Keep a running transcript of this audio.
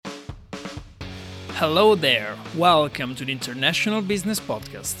Hello there, welcome to the International Business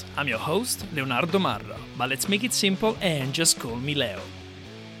Podcast. I'm your host, Leonardo Marra, but let's make it simple and just call me Leo.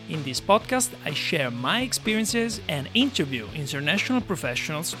 In this podcast, I share my experiences and interview international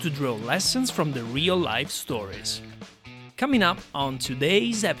professionals to draw lessons from the real-life stories. Coming up on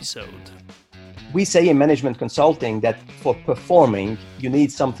today's episode. We say in management consulting that for performing, you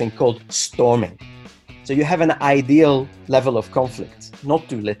need something called storming. So you have an ideal level of conflict, not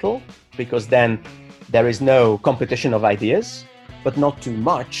too little, because then there is no competition of ideas, but not too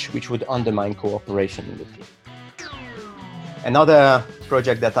much, which would undermine cooperation in the team. Another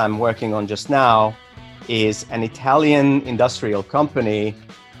project that I'm working on just now is an Italian industrial company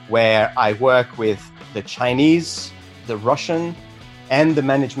where I work with the Chinese, the Russian, and the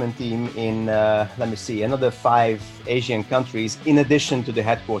management team in, another 5 Asian countries, in addition to the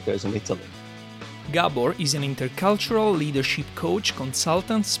headquarters in Italy. Gabor is an intercultural leadership coach,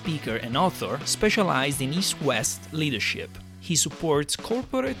 consultant, speaker, and author specialized in East-West leadership. He supports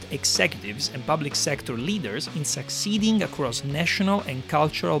corporate executives and public sector leaders in succeeding across national and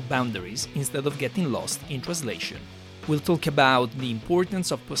cultural boundaries instead of getting lost in translation. We'll talk about the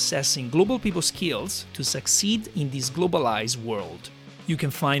importance of possessing global people skills to succeed in this globalized world. You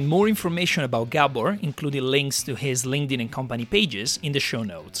can find more information about Gabor, including links to his LinkedIn and company pages, in the show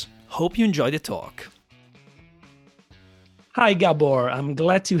notes. Hope you enjoy the talk. Hi, Gabor. I'm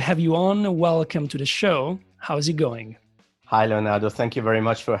glad to have you on. Welcome to the show. How's it going? Hi, Leonardo. Thank you very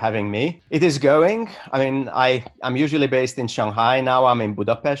much for having me. It is going. I'm usually based in Shanghai. Now I'm in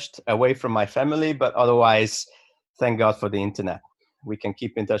Budapest, away from my family, but otherwise, thank God for the internet. We can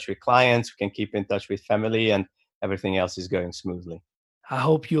keep in touch with clients, we can keep in touch with family, and everything else is going smoothly. I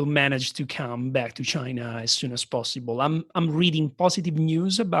hope you'll manage to come back to China as soon as possible. I'm reading positive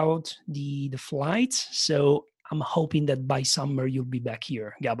news about the flights, so I'm hoping that by summer you'll be back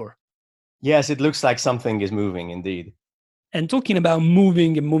here, Gabor. Yes, it looks like something is moving indeed. And talking about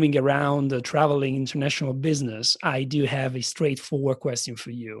moving around, traveling, international business, I do have a straightforward question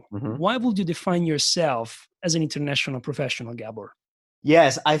for you. Mm-hmm. Why would you define yourself as an international professional, Gabor?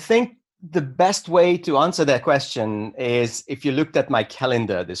 Yes, I think the best way to answer that question is if you looked at my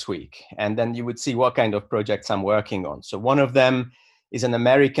calendar this week, and then you would see what kind of projects I'm working on. So one of them is an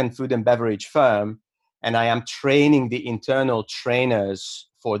American food and beverage firm, and I am training the internal trainers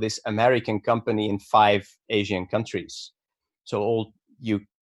for this American company in 5 Asian countries. So you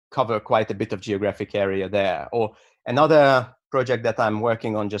cover quite a bit of geographic area there. Or another project that I'm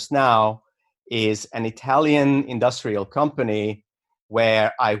working on just now is an Italian industrial company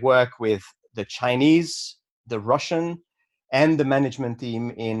where I work with the Chinese, the Russian, and the management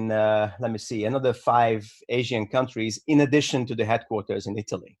team in, another 5 Asian countries, in addition to the headquarters in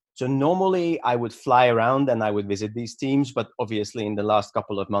Italy. So normally I would fly around and I would visit these teams, but obviously in the last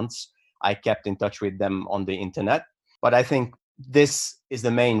couple of months, I kept in touch with them on the internet. But I think this is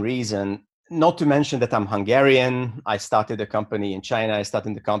the main reason, not to mention that I'm Hungarian. I started a company in China. I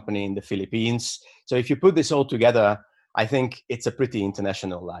started the company in the Philippines. So if you put this all together, I think it's a pretty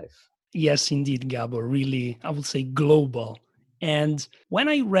international life. Yes, indeed, Gabor. Really, I would say global. And when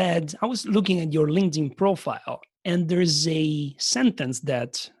I was looking at your LinkedIn profile, and there's a sentence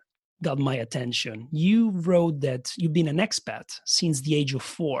that got my attention. You wrote that you've been an expat since the age of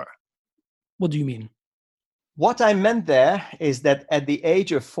 4. What do you mean? What I meant there is that at the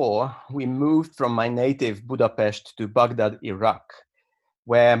age of 4, we moved from my native Budapest to Baghdad, Iraq,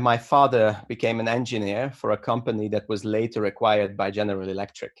 where my father became an engineer for a company that was later acquired by General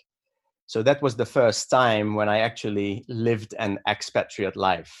Electric. So that was the first time when I actually lived an expatriate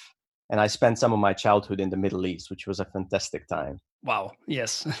life. And I spent some of my childhood in the Middle East, which was a fantastic time. Wow,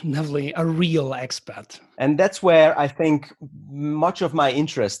 yes, definitely a real expat. And that's where I think much of my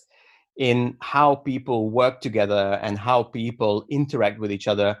interest in how people work together and how people interact with each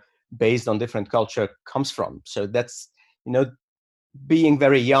other based on different culture comes from. So that's, being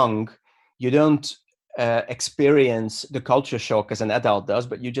very young, you don't experience the culture shock as an adult does,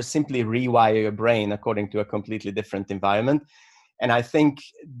 but you just simply rewire your brain according to a completely different environment. And I think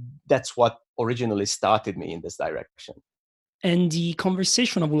that's what originally started me in this direction. And the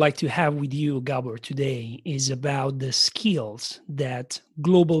conversation I would like to have with you, Gabor, today is about the skills that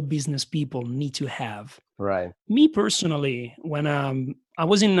global business people need to have. Right. Me personally, when I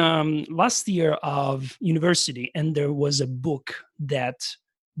was in last year of university, and there was a book that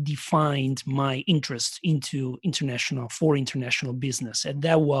defined my interest into international business, and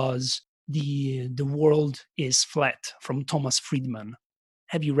that was The World is Flat from Thomas Friedman.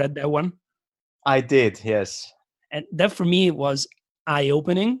 Have you read that one? I did, yes. And that for me was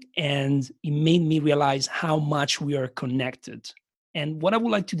eye-opening, and it made me realize how much we are connected. And what I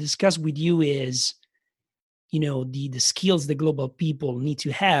would like to discuss with you is the skills the global people need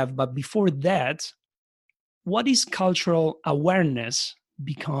to have. But before that, what is cultural awareness?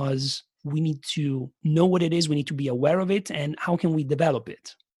 Because we need to know what it is, we need to be aware of it, and how can we develop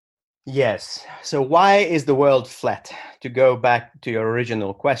it? Yes. So why is the world flat? To go back to your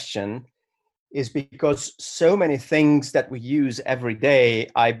original question, is because so many things that we use every day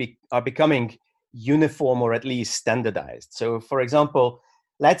are becoming uniform or at least standardized. So, for example,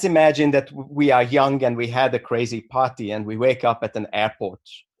 let's imagine that we are young and we had a crazy party and we wake up at an airport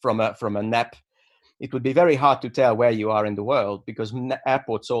from a nap. It would be very hard to tell where you are in the world because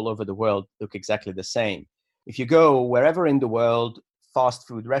airports all over the world look exactly the same. If you go wherever in the world, fast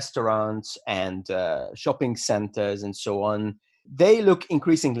food restaurants and shopping centers and so on, they look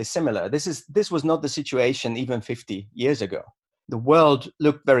increasingly similar. This was not the situation even 50 years ago. The world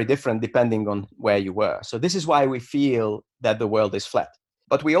looked very different depending on where you were. So this is why we feel that the world is flat.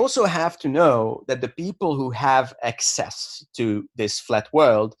 But we also have to know that the people who have access to this flat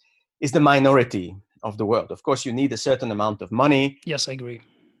world is the minority of the world. Of course, you need a certain amount of money, Yes, I agree.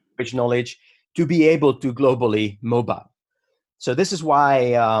 which knowledge to be able to globally mobile. So this is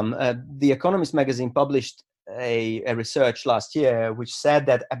why The Economist magazine published a research last year which said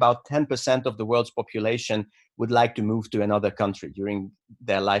that about 10% of the world's population would like to move to another country during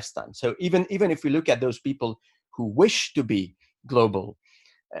their lifetime. So even if we look at those people who wish to be global,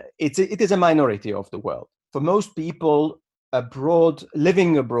 it is a minority of the world. For most people,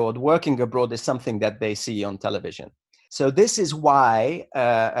 living abroad, working abroad is something that they see on television. So this is why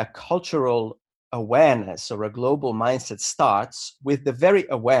a cultural awareness or a global mindset starts with the very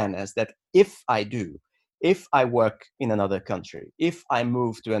awareness that if I work in another country, if I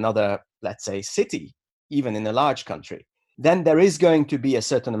move to another, let's say, city, even in a large country, then there is going to be a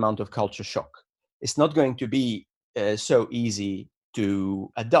certain amount of culture shock. It's not going to be so easy to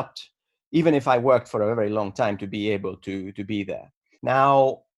adopt, even if I worked for a very long time to be able to be there.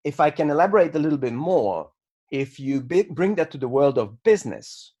 Now, if I can elaborate a little bit more, if you bring that to the world of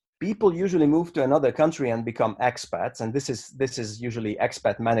business, people usually move to another country and become expats, and this is usually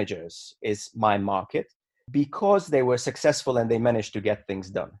expat managers is my market, because they were successful and they managed to get things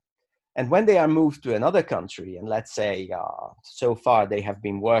done. And when they are moved to another country, and let's say so far they have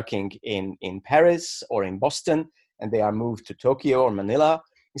been working in Paris or in Boston, and they are moved to Tokyo or Manila,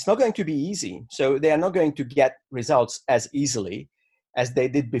 it's not going to be easy. So they are not going to get results as easily as they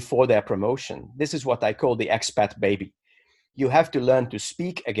did before their promotion. This is what I call the expat baby. You have to learn to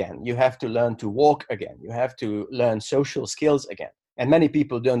speak again. You have to learn to walk again. You have to learn social skills again. And many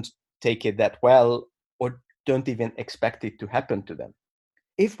people don't take it that well or don't even expect it to happen to them.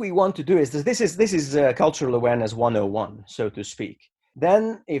 If we want to do this is cultural awareness 101, so to speak.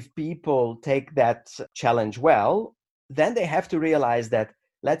 Then if people take that challenge well, then they have to realize that,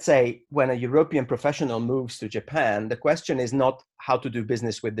 let's say, when a European professional moves to Japan, the question is not how to do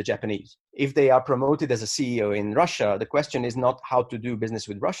business with the Japanese. If they are promoted as a CEO in Russia, the question is not how to do business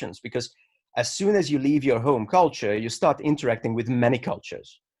with Russians, because as soon as you leave your home culture, you start interacting with many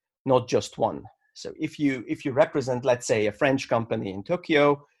cultures, not just one. So if you represent, let's say, a French company in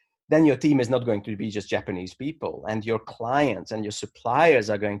Tokyo, then your team is not going to be just Japanese people, and your clients and your suppliers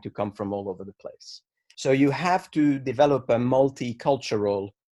are going to come from all over the place. So you have to develop a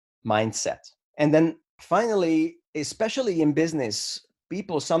multicultural mindset. And then finally, especially in business,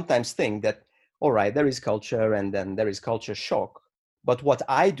 people sometimes think that, all right, there is culture and then there is culture shock. But what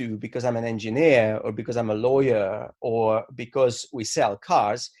I do, because I'm an engineer or because I'm a lawyer or because we sell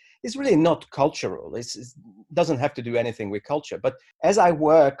cars, is really not cultural. It doesn't have to do anything with culture. But as I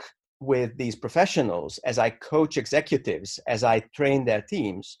work with these professionals, as I coach executives, as I train their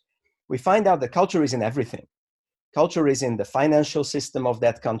teams, we find out that culture is in everything. Culture is in the financial system of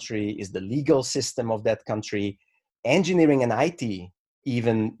that country, is the legal system of that country. Engineering and IT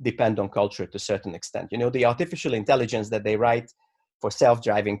even depend on culture to a certain extent. You know, the artificial intelligence that they write for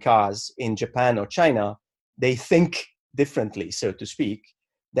self-driving cars in Japan or China, they think differently, so to speak,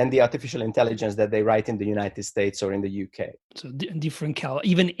 than the artificial intelligence that they write in the United States or in the UK. So different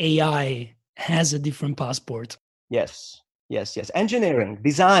even AI has a different passport. Yes. Engineering,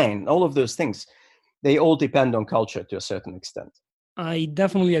 design, all of those things, they all depend on culture to a certain extent. I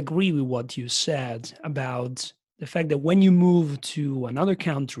definitely agree with what you said about the fact that when you move to another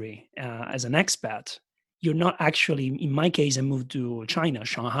country as an expat, you're not actually, in my case, I moved to China,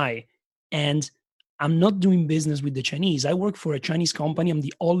 Shanghai, and I'm not doing business with the Chinese. I work for a Chinese company. I'm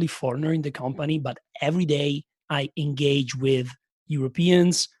the only foreigner in the company, but every day I engage with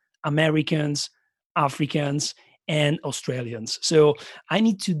Europeans, Americans, Africans, and Australians. So I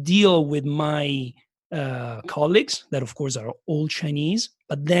need to deal with my colleagues that, of course, are all Chinese.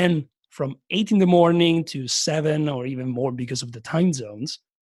 But then from 8 in the morning to 7 or even more because of the time zones,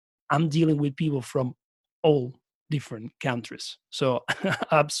 I'm dealing with people from all different countries. So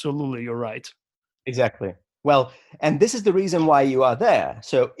absolutely, you're right. Exactly. Well, and this is the reason why you are there.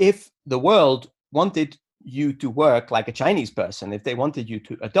 So if the world wanted you to work like a Chinese person, if they wanted you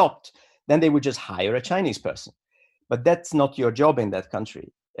to adopt, then they would just hire a Chinese person. But that's not your job in that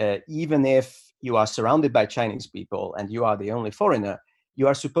country. Even if you are surrounded by Chinese people and you are the only foreigner, you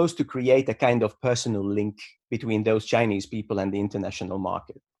are supposed to create a kind of personal link between those Chinese people and the international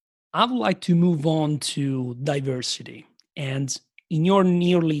market. I would like to move on to diversity. And in your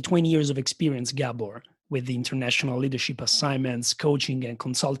nearly 20 years of experience, Gabor, with the international leadership assignments, coaching, and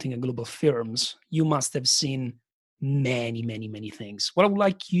consulting at global firms, you must have seen many, many, many things. What I would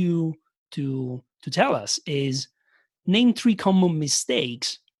like you to tell us is name 3 common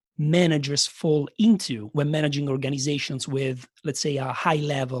mistakes managers fall into when managing organizations with, let's say, a high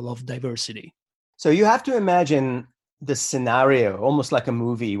level of diversity. So you have to imagine the scenario almost like a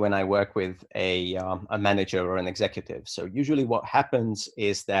movie when I work with a manager or an executive. So usually what happens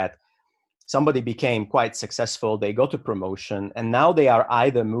is that somebody became quite successful, they got a promotion, and now they are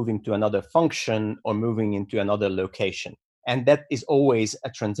either moving to another function or moving into another location. And that is always a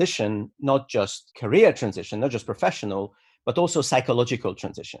transition, not just career transition, not just professional, but also psychological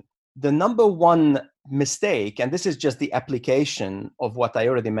transition. The number one mistake, and this is just the application of what I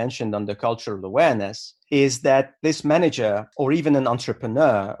already mentioned under cultural awareness, is that this manager or even an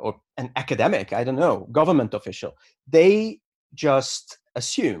entrepreneur or an academic, I don't know, government official, they just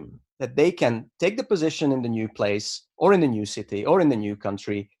assume that they can take the position in the new place or in the new city or in the new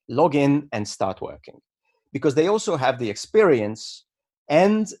country, log in and start working. Because they also have the experience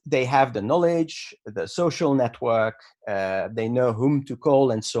and they have the knowledge, the social network, they know whom to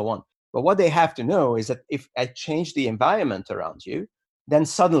call and so on. But what they have to know is that if I change the environment around you, then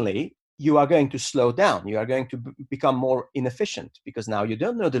suddenly you are going to slow down. You are going to become more inefficient because now you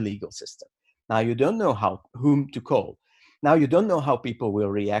don't know the legal system. Now you don't know whom to call. Now you don't know how people will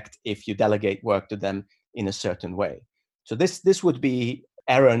react if you delegate work to them in a certain way. So this would be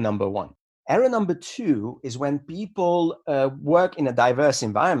error number one. Error number two is when people work in a diverse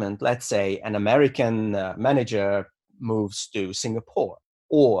environment. Let's say an American manager moves to Singapore,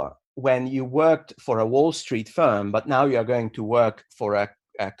 or when you worked for a Wall Street firm, but now you are going to work for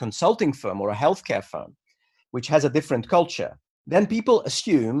a consulting firm or a healthcare firm, which has a different culture. Then people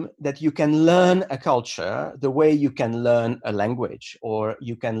assume that you can learn a culture the way you can learn a language or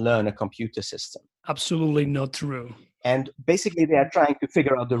you can learn a computer system. Absolutely not true. And basically, they are trying to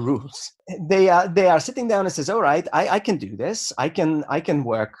figure out the rules. They are sitting down and says, "All right, I can do this. I can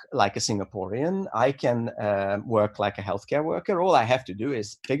work like a Singaporean. I can work like a healthcare worker. All I have to do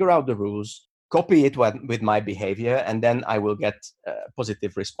is figure out the rules, copy it with my behavior, and then I will get a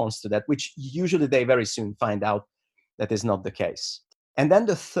positive response to that." Which usually they very soon find out that is not the case. And then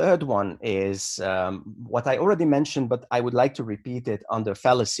the third one is what I already mentioned, but I would like to repeat it under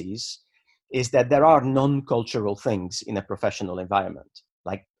fallacies, is that there are non-cultural things in a professional environment.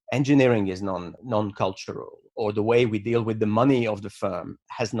 Like engineering is non-cultural, or the way we deal with the money of the firm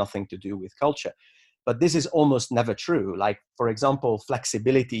has nothing to do with culture. But this is almost never true. Like, for example,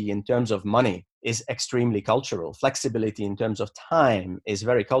 flexibility in terms of money is extremely cultural. Flexibility in terms of time is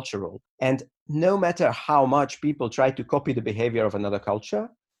very cultural. And no matter how much people try to copy the behavior of another culture,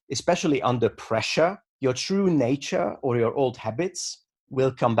 especially under pressure, your true nature or your old habits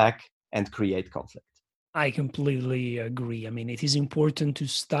will come back and create conflict. I completely agree. I mean, it is important to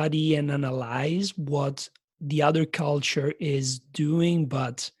study and analyze what the other culture is doing,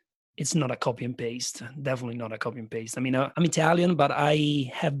 but it's not a copy and paste. Definitely not a copy and paste. I mean, I'm Italian, but I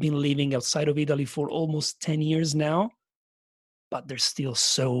have been living outside of Italy for almost 10 years now. But there's still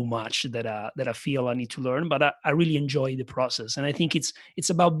so much that I feel I need to learn. But I really enjoy the process, and I think it's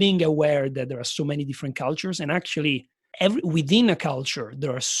about being aware that there are so many different cultures, and actually within a culture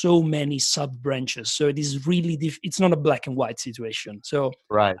there are so many sub branches. So it is really it's not a black and white situation. So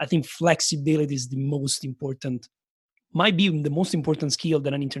right. I think flexibility is the most important, might be the most important skill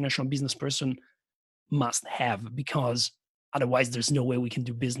that an international business person must have, because otherwise there's no way we can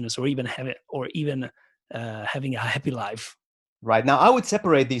do business or even have it, or even having a happy life. Right. Now, I would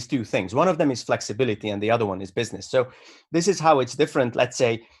separate these two things. One of them is flexibility and the other one is business. So this is how it's different. Let's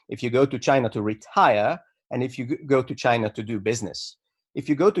say if you go to China to retire and if you go to China to do business. If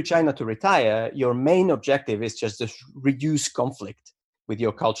you go to China to retire, your main objective is just to reduce conflict with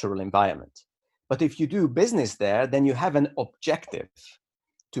your cultural environment. But if you do business there, then you have an objective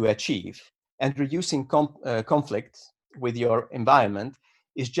to achieve. And reducing conflict with your environment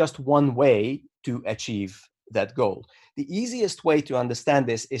is just one way to achieve that goal. The easiest way to understand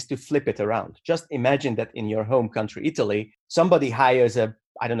this is to flip it around. Just imagine that in your home country, Italy, somebody hires a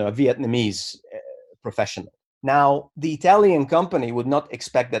Vietnamese professional. Now, the Italian company would not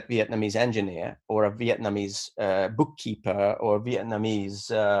expect that Vietnamese engineer or a Vietnamese bookkeeper or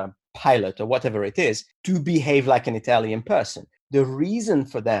Vietnamese pilot or whatever it is to behave like an Italian person. The reason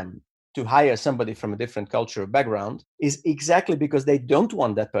for them to hire somebody from a different cultural background is exactly because they don't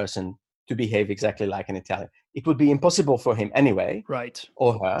want that person to behave exactly like an Italian. It would be impossible for him anyway, right,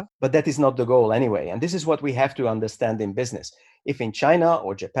 or her, but that is not the goal anyway. And this is what we have to understand in business. If in China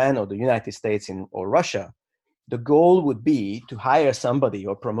or Japan or the United States or Russia, the goal would be to hire somebody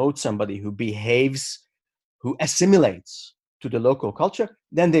or promote somebody who behaves, who assimilates to the local culture,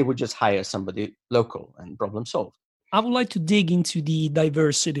 then they would just hire somebody local and problem solved. I would like to dig into the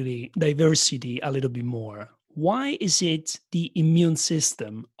diversity a little bit more. Why is it the immune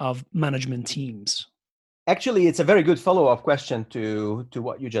system of management teams? Actually, it's a very good follow-up question to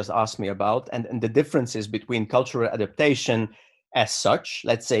what you just asked me about, and the differences between cultural adaptation as such.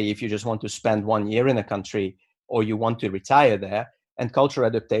 Let's say if you just want to spend 1 year in a country or you want to retire there, and cultural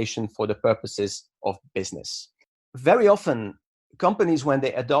adaptation for the purposes of business. Very often, companies, when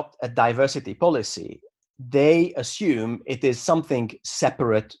they adopt a diversity policy, they assume it is something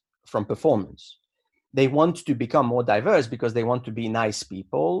separate from performance. They want to become more diverse because they want to be nice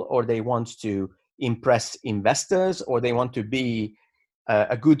people, or they want to impress investors, or they want to be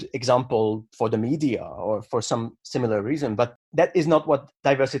a good example for the media or for some similar reason. But that is not what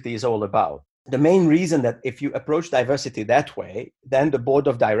diversity is all about. The main reason that if you approach diversity that way, then the board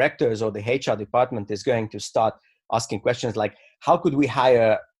of directors or the HR department is going to start asking questions like, how could we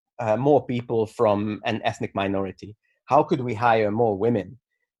hire more people from an ethnic minority? How could we hire more women?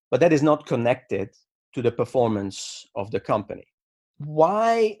 But that is not connected to the performance of the company.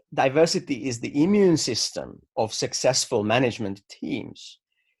 Why diversity is the immune system of successful management teams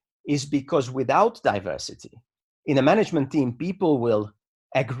is because without diversity, in a management team, people will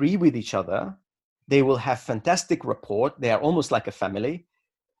agree with each other. They will have fantastic rapport. They are almost like a family,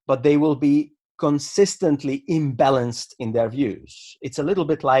 but they will be consistently imbalanced in their views. It's a little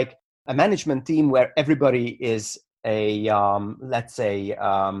bit like a management team where everybody is a,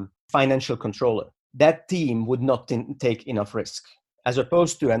 financial controller. That team would not take enough risk, as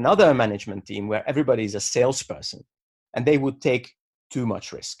opposed to another management team where everybody is a salesperson and they would take too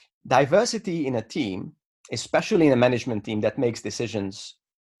much risk. Diversity in a team, especially in a management team that makes decisions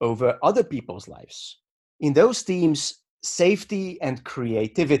over other people's lives, in those teams, safety and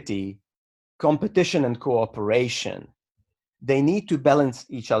creativity, competition and cooperation, they need to balance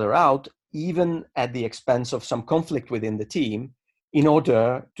each other out, even at the expense of some conflict within the team, in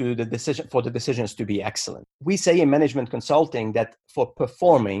order for the decisions to be excellent. We say in management consulting that for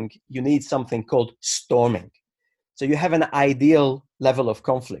performing, you need something called storming. So you have an ideal level of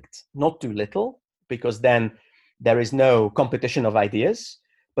conflict, not too little, because then there is no competition of ideas,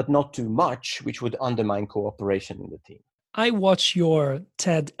 but not too much, which would undermine cooperation in the team. I watched your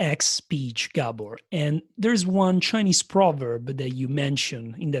TEDx speech, Gabor, and there's one Chinese proverb that you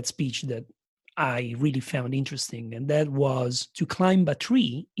mentioned in that speech that I really found interesting, and that was to climb a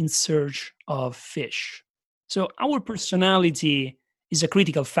tree in search of fish. So our personality is a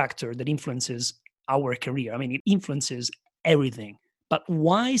critical factor that influences our career. I mean, it influences everything. But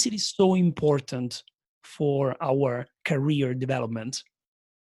why is it so important for our career development?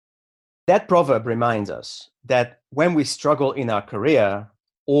 That proverb reminds us that when we struggle in our career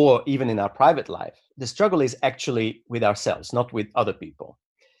or even in our private life, the struggle is actually with ourselves, not with other people.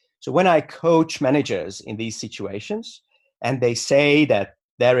 So when I coach managers in these situations and they say that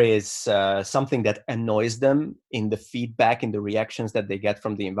there is something that annoys them in the feedback, in the reactions that they get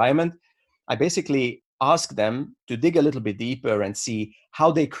from the environment, I basically ask them to dig a little bit deeper and see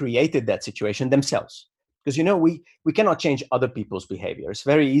how they created that situation themselves. Because, we cannot change other people's behavior. It's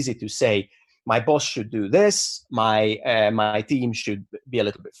very easy to say, my boss should do this, my team should be a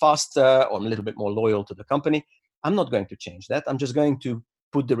little bit faster or a little bit more loyal to the company. I'm not going to change that. I'm just going to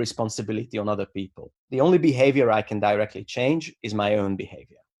put the responsibility on other people. The only behavior I can directly change is my own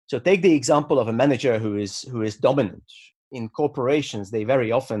behavior. So take the example of a manager who is dominant. In corporations, they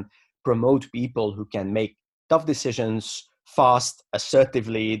very often promote people who can make tough decisions fast,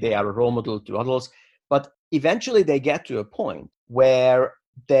 assertively. They are a role model to others. But eventually they get to a point where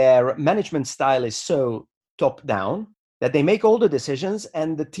their management style is so top down that they make all the decisions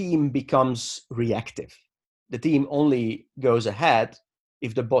and the team becomes reactive. The team only goes ahead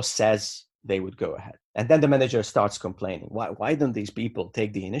if the boss says they would go ahead. And then the manager starts complaining. Why don't these people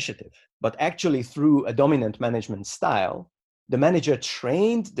take the initiative? But actually, through a dominant management style, the manager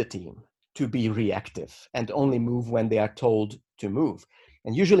trained the team to be reactive and only move when they are told to move.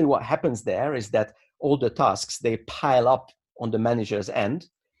 And usually what happens there is that all the tasks, they pile up on the manager's end.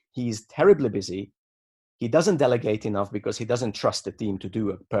 He's terribly busy. He doesn't delegate enough because he doesn't trust the team to do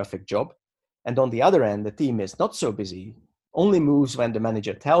a perfect job. And on the other end, the team is not so busy, only moves when the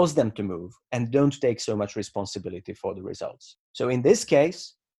manager tells them to move, and don't take so much responsibility for the results. So in this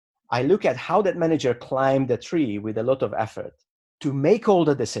case, I look at how that manager climbed the tree with a lot of effort to make all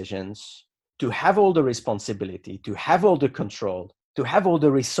the decisions, to have all the responsibility, to have all the control, to have all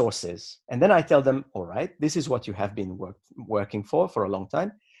the resources. And then I tell them, all right, this is what you have been working for a long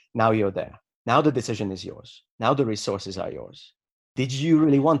time. Now you're there. Now the decision is yours. Now the resources are yours. Did you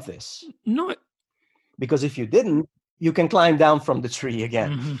really want this? No. Because if you didn't, you can climb down from the tree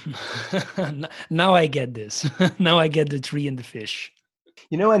again. Mm-hmm. Now I get this. Now I get the tree and the fish.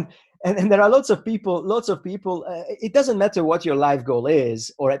 You know, and there are lots of people, it doesn't matter what your life goal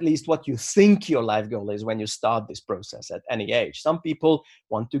is, or at least what you think your life goal is when you start this process at any age. Some people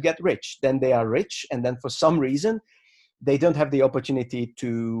want to get rich, then they are rich, and then for some reason, they don't have the opportunity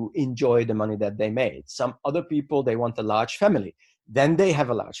to enjoy the money that they made. Some other people, they want a large family. Then they have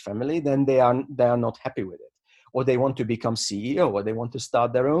a large family, then they are not happy with it. Or they want to become CEO, or they want to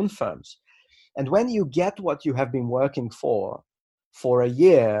start their own firms. And when you get what you have been working for a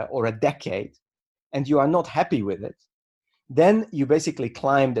year or a decade, and you are not happy with it, then you basically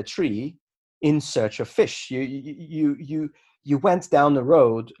climb the tree in search of fish. You went down the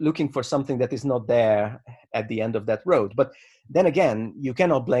road looking for something that is not there at the end of that road. But then again, you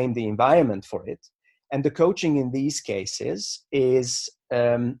cannot blame the environment for it. And the coaching in these cases is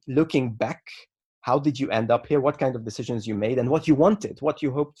looking back. How did you end up here? What kind of decisions you made and what you wanted, what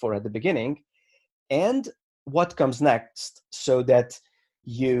you hoped for at the beginning, and what comes next, so that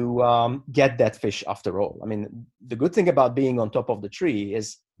you get that fish after all. I mean, the good thing about being on top of the tree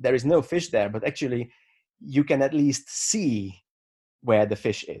is there is no fish there, but actually you can at least see where the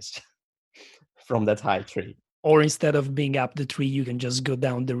fish is from that high tree. Or instead of being up the tree, you can just go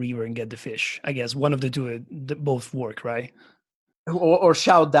down the river and get the fish. I guess one of the two, both work, right? Or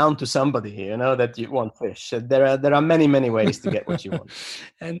shout down to somebody, you know, that you want fish. There are many ways to get what you want.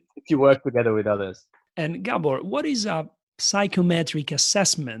 And if you work together with others. And Gabor, what is a psychometric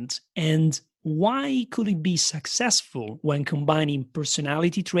assessment, and why could it be successful when combining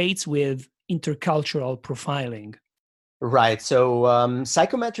personality traits with intercultural profiling? Right. So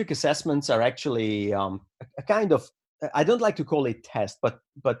psychometric assessments are actually a kind of, I don't like to call it test,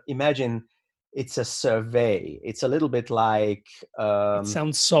 but imagine it's a survey. It's a little bit like... it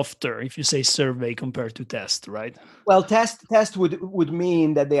sounds softer if you say survey compared to test, right? Well, test would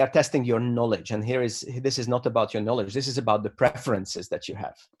mean that they are testing your knowledge. And this is not about your knowledge. This is about the preferences that you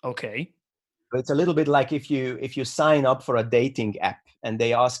have. Okay. It's a little bit like if you sign up for a dating app and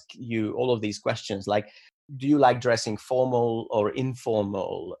they ask you all of these questions, like, do you like dressing formal or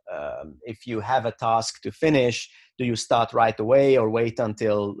informal? If you have a task to finish, do you start right away or wait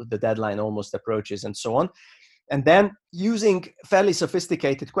until the deadline almost approaches, and so on? And then using fairly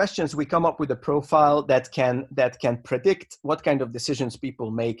sophisticated questions, we come up with a profile that can predict what kind of decisions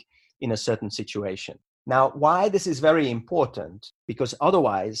people make in a certain situation. Now, why this is very important? Because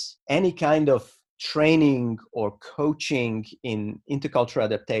otherwise, any kind of training or coaching in intercultural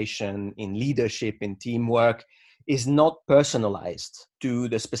adaptation, in leadership, in teamwork is not personalized to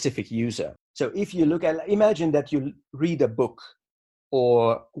the specific user. So if you imagine that you read a book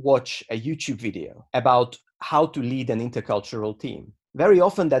or watch a YouTube video about how to lead an intercultural team. Very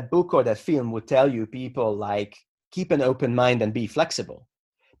often that book or that film would tell you people like, keep an open mind and be flexible.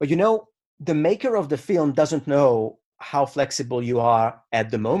 But you know, the maker of the film doesn't know how flexible you are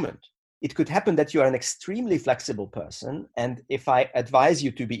at the moment. It could happen that you are an extremely flexible person, and if I advise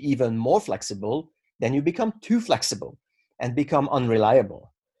you to be even more flexible, then you become too flexible and become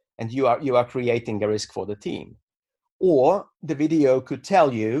unreliable, and you are creating a risk for the team. Or the video could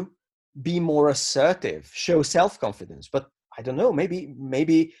tell you, be more assertive, show self-confidence. But I don't know,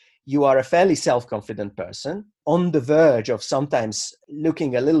 maybe you are a fairly self-confident person on the verge of sometimes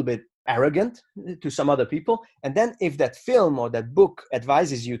looking a little bit arrogant to some other people. And then if that film or that book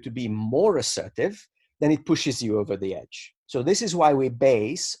advises you to be more assertive, then it pushes you over the edge. So this is why we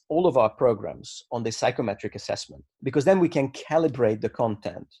base all of our programs on the psychometric assessment, because then we can calibrate the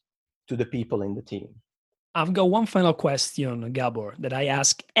content to the people in the team. I've got one final question, Gabor, that I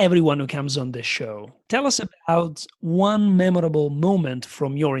ask everyone who comes on this show. Tell us about one memorable moment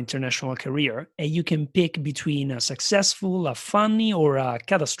from your international career, and you can pick between a successful, a funny, or a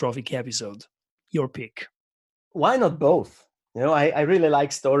catastrophic episode. Your pick. Why not both? You know, I really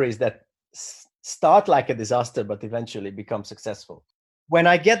like stories that start like a disaster, but eventually become successful. When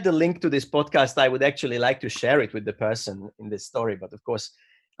I get the link to this podcast, I would actually like to share it with the person in this story. But of course,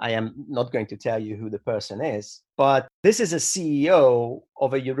 I am not going to tell you who the person is. But this is a CEO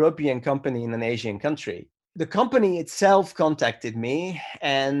of a European company in an Asian country. The company itself contacted me,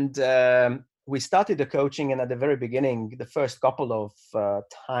 and we started the coaching. And at the very beginning, the first couple of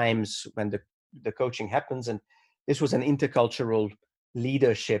times when the coaching happens, and this was an intercultural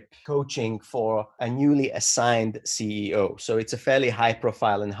leadership coaching for a newly assigned CEO. So it's a fairly high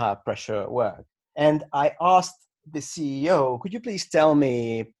profile and high pressure work. And I asked the CEO, could you please tell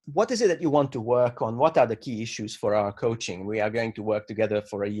me, what is it that you want to work on? What are the key issues for our coaching? We are going to work together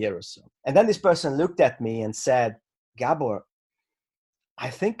for a year or so. And then this person looked at me and said, Gabor, I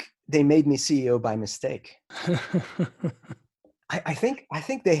think they made me CEO by mistake. I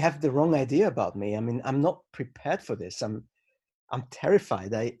think they have the wrong idea about me. I mean, I'm not prepared for this. I'm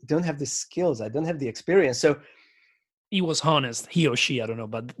terrified. I don't have the skills. I don't have the experience. So he was honest, he or she, I don't know,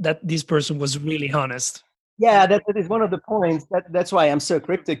 but that this person was really honest. Yeah, that is one of the points. That's why I'm so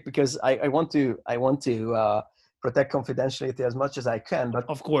cryptic, because I want to protect confidentiality as much as I can. But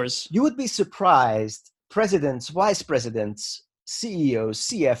of course, you would be surprised. Presidents, vice presidents, CEOs,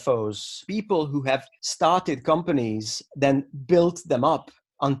 CFOs, people who have started companies, then built them up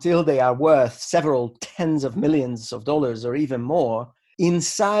until they are worth several tens of millions of dollars or even more.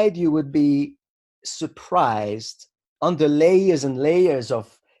 Inside, you would be surprised, under layers and layers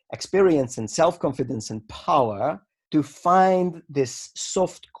of experience and self-confidence and power, to find this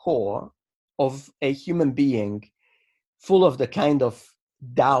soft core of a human being full of the kind of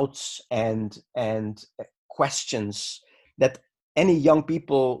doubts and questions that any young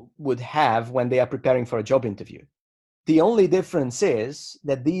people would have when they are preparing for a job interview. The only difference is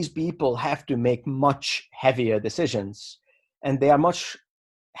that these people have to make much heavier decisions, and they are much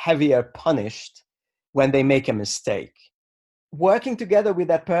heavier punished when they make a mistake. Working together with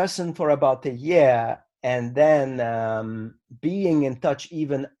that person for about a year, and then being in touch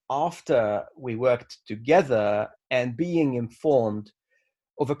even after we worked together, and being informed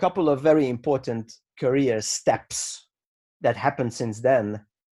of a couple of very important career steps that happened since then,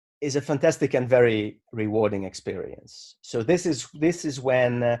 is a fantastic and very rewarding experience. So this is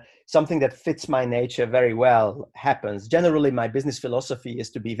when something that fits my nature very well happens. Generally, my business philosophy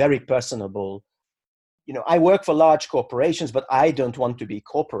is to be very personable. You know, I work for large corporations, but I don't want to be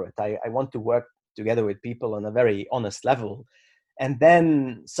corporate. I want to work together with people on a very honest level. And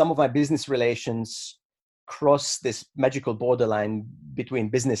then some of my business relations cross this magical borderline between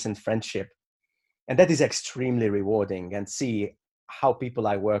business and friendship. And that is extremely rewarding, and see how people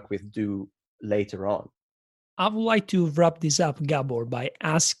I work with do later on. I would like to wrap this up, Gabor, by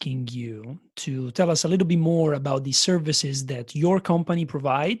asking you to tell us a little bit more about the services that your company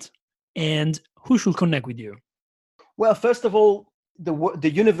provides and who should connect with you. Well, first of all,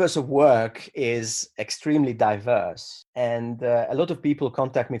 the universe of work is extremely diverse, and a lot of people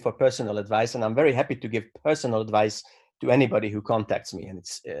contact me for personal advice, and I'm very happy to give personal advice to anybody who contacts me. And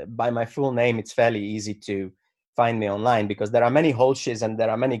it's by my full name. It's fairly easy to find me online, because there are many Holches and there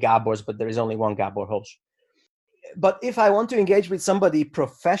are many Gabors, but there is only one Gabor Holch. But if I want to engage with somebody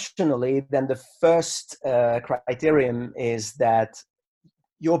professionally, then the first criterion is that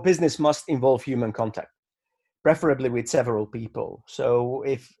your business must involve human contact, preferably with several people. So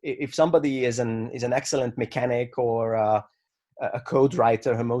if somebody is an excellent mechanic or a code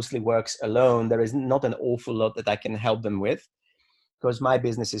writer who mostly works alone, there is not an awful lot that I can help them with, because my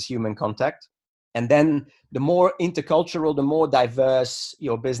business is human contact. And then the more intercultural, the more diverse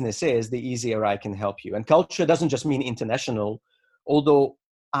your business is, the easier I can help you. And culture doesn't just mean international, although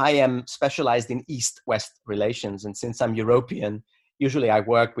I am specialized in East-West relations. And since I'm European, usually I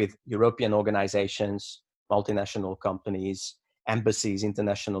work with European organizations, multinational companies, embassies,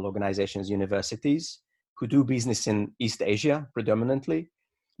 international organizations, universities, who do business in East Asia predominantly.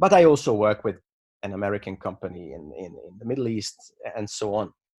 But I also work with an American company in the Middle East, and so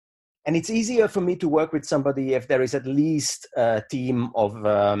on. And it's easier for me to work with somebody if there is at least a team of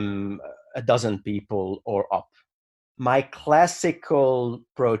a dozen people or up. My classical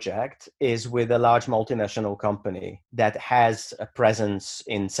project is with a large multinational company that has a presence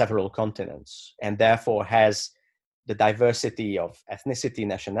in several continents, and therefore has the diversity of ethnicity,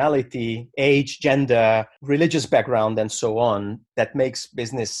 nationality, age, gender, religious background, and so on, that makes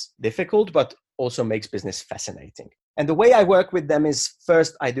business difficult, but also makes business fascinating. And the way I work with them is,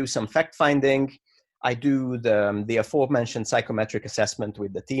 first, I do some fact-finding. I do the aforementioned psychometric assessment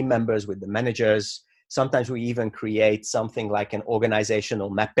with the team members, with the managers. Sometimes we even create something like an organizational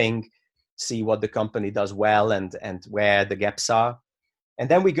mapping, see what the company does well and where the gaps are. And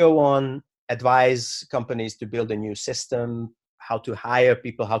then we go on, advise companies to build a new system, how to hire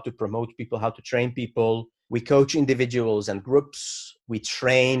people, how to promote people, how to train people. We coach individuals and groups. We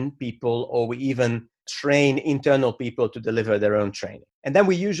train people, or we even train internal people to deliver their own training. And then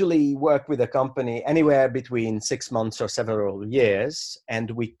we usually work with a company anywhere between 6 months or several years, and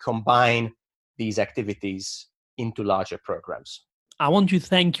we combine these activities into larger programs. I want to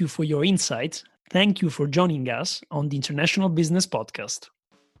thank you for your insights. Thank you for joining us on the International Business Podcast.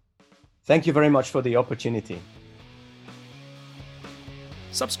 Thank you very much for the opportunity.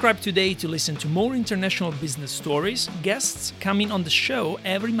 Subscribe today to listen to more international business stories, guests coming on the show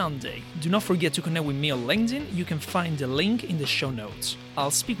every Monday. Do not forget to connect with me on LinkedIn. You can find the link in the show notes.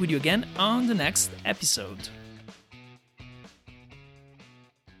 I'll speak with you again on the next episode.